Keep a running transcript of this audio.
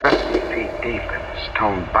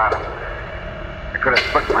stone bottom. I could have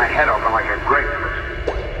split my head open like a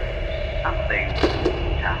grapefruit. Something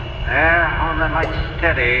tough. There, hold that light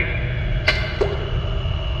steady.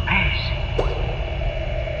 Amazing.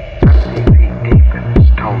 50 feet deep in the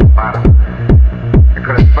stone bottom. I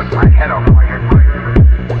could have split my head open like a grapefruit.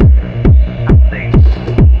 Something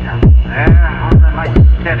tough. There, hold that light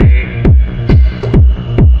steady.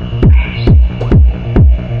 Amazing.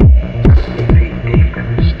 50 feet deep in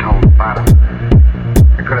the stone bottom.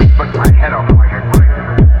 I could have split my head open like a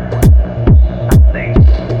grapefruit. Something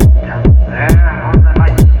tough. There, hold that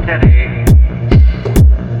light steady.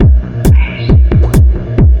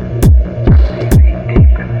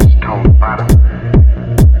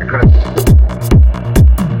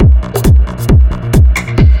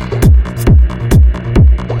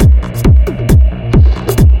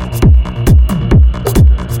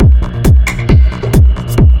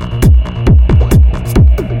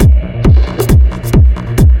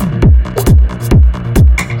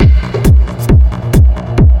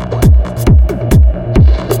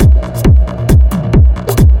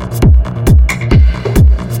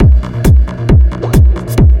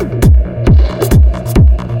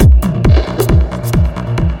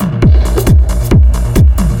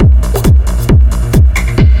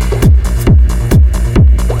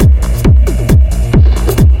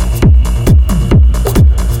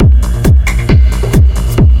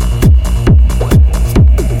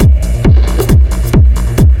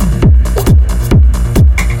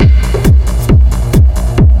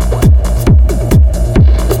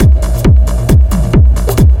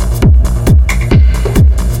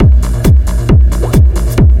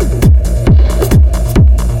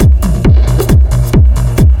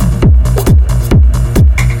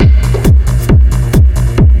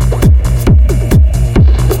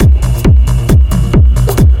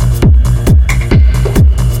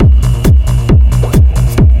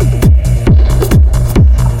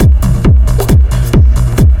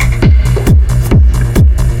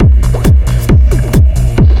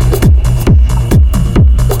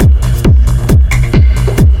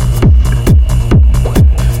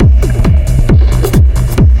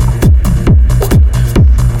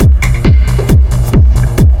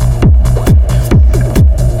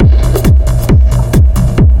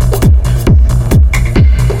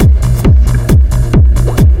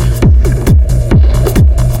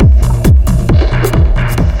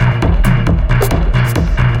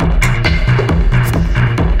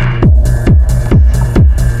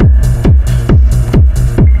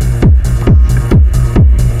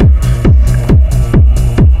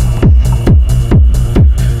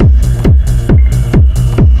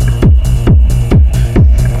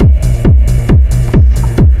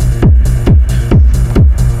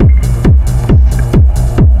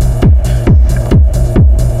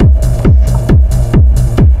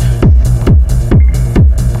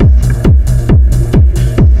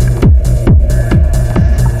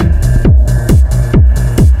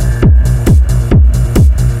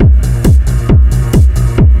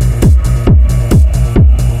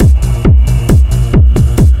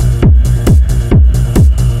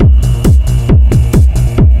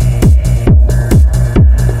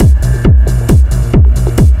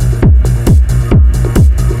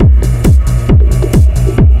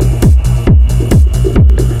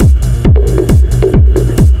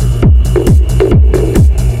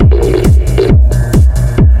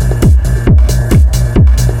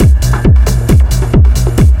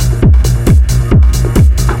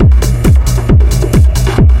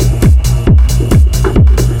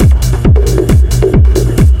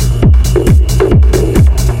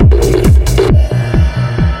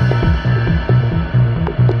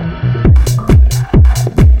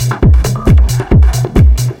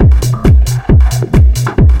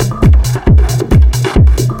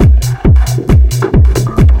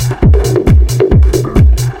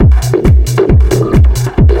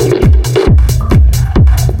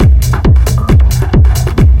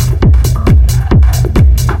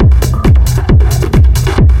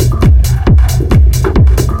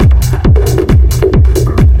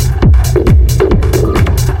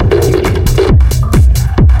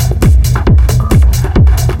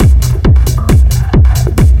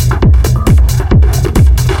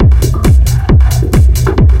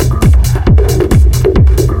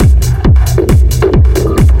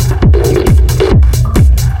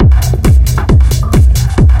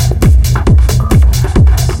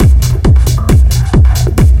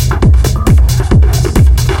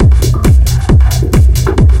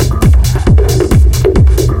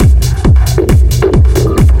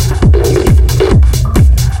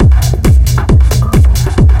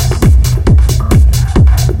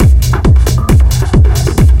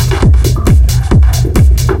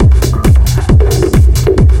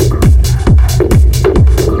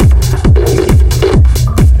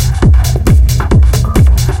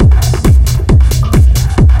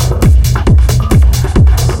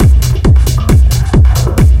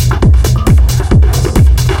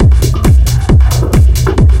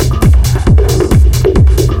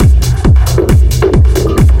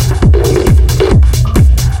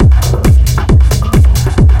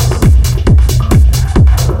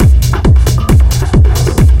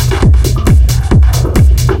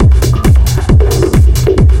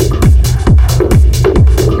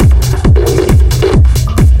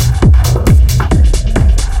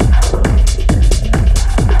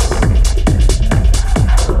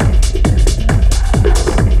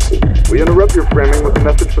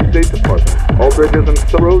 bridges and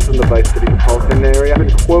some roads in the Vice City metropolitan area have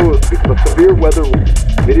been closed because of severe weather.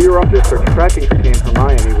 Meteorologists are tracking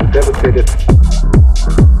Hermione